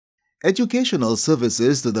Educational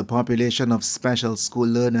services to the population of special school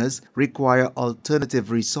learners require alternative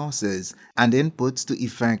resources and inputs to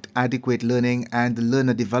effect adequate learning and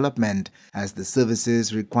learner development, as the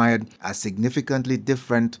services required are significantly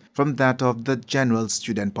different from that of the general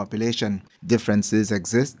student population. Differences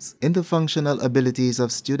exist in the functional abilities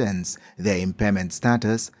of students, their impairment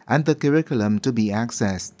status, and the curriculum to be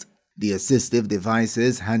accessed. The assistive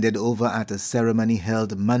devices handed over at a ceremony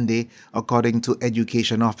held Monday, according to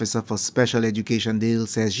Education Officer for Special Education Dale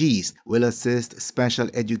Sergis, will assist special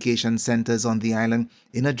education centers on the island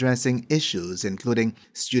in addressing issues including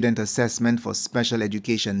student assessment for special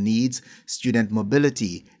education needs, student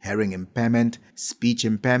mobility, hearing impairment, speech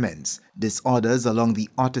impairments, disorders along the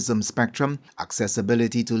autism spectrum,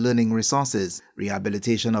 accessibility to learning resources,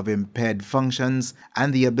 rehabilitation of impaired functions,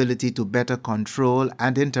 and the ability to better control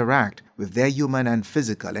and interact with their human and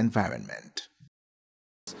physical environment.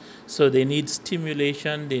 So they need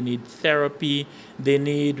stimulation, they need therapy, they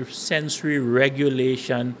need sensory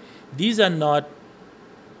regulation. These are not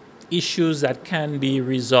issues that can be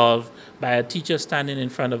resolved by a teacher standing in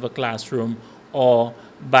front of a classroom or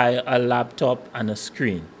by a laptop and a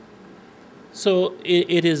screen. So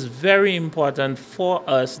it is very important for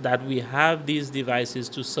us that we have these devices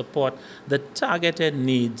to support the targeted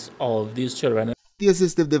needs of these children. The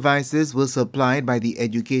assistive devices were supplied by the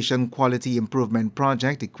Education Quality Improvement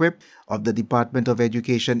Project, EQUIP, of the Department of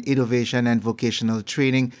Education, Innovation and Vocational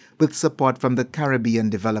Training with support from the Caribbean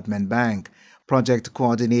Development Bank. Project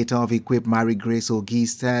coordinator of EQUIP, Mary Grace Ogie,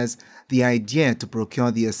 says the idea to procure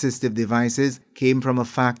the assistive devices came from a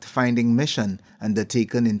fact-finding mission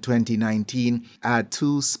undertaken in 2019 at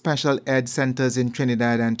 2 special ed centers in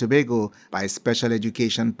Trinidad and Tobago by special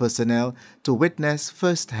education personnel to witness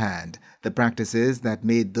firsthand the practices that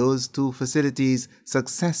made those 2 facilities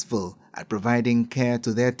successful at providing care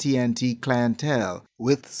to their TNT clientele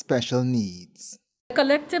with special needs. The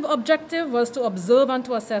collective objective was to observe and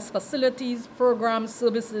to assess facilities, programs,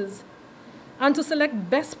 services, and to select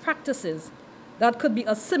best practices that could be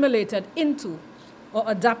assimilated into or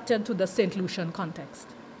adapted to the St. Lucian context.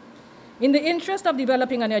 In the interest of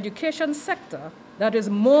developing an education sector that is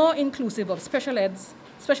more inclusive of special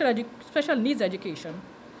needs education,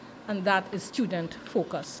 and that is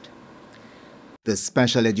student-focused. The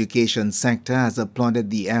special education sector has applauded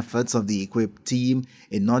the efforts of the EQUIP team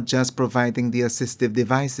in not just providing the assistive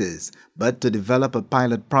devices, but to develop a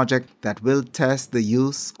pilot project that will test the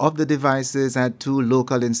use of the devices at 2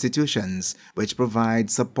 local institutions, which provide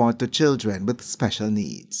support to children with special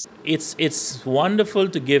needs. It's wonderful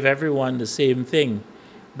to give everyone the same thing,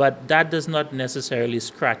 but that does not necessarily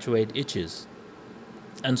scratch where it itches.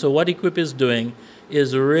 And so what EQUIP is doing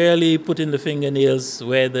is really putting the fingernails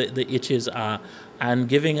where the itches are and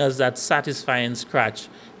giving us that satisfying scratch,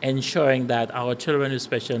 ensuring that our children with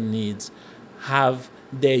special needs have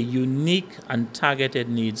their unique and targeted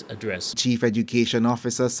needs addressed. Chief Education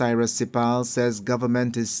Officer Cyrus Sipal says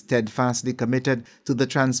government is steadfastly committed to the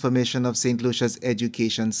transformation of St. Lucia's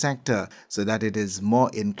education sector so that it is more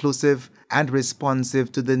inclusive and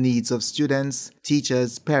responsive to the needs of students,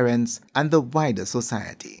 teachers, parents, and the wider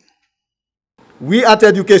society. We at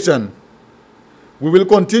Education, we will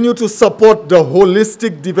continue to support the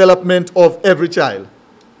holistic development of every child.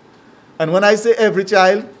 And when I say every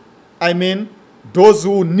child, I mean those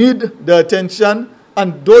who need the attention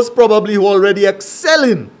and those probably who are already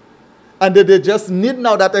excelling and they just need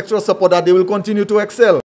now that extra support that they will continue to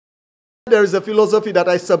excel. There is a philosophy that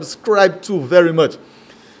I subscribe to very much.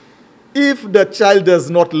 If the child does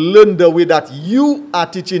not learn the way that you are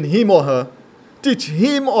teaching him or her, teach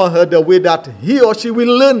him or her the way that he or she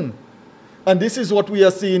will learn. And this is what we are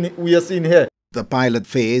seeing here. The pilot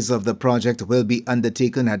phase of the project will be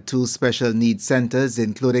undertaken at 2 special needs centers,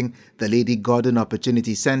 including the Lady Gordon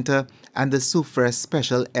Opportunity Center and the Sufres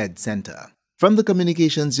Special Ed Center. From the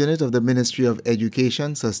Communications Unit of the Ministry of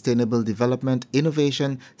Education, Sustainable Development,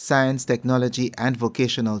 Innovation, Science, Technology and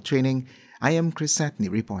Vocational Training, I am Chris Satney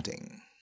reporting.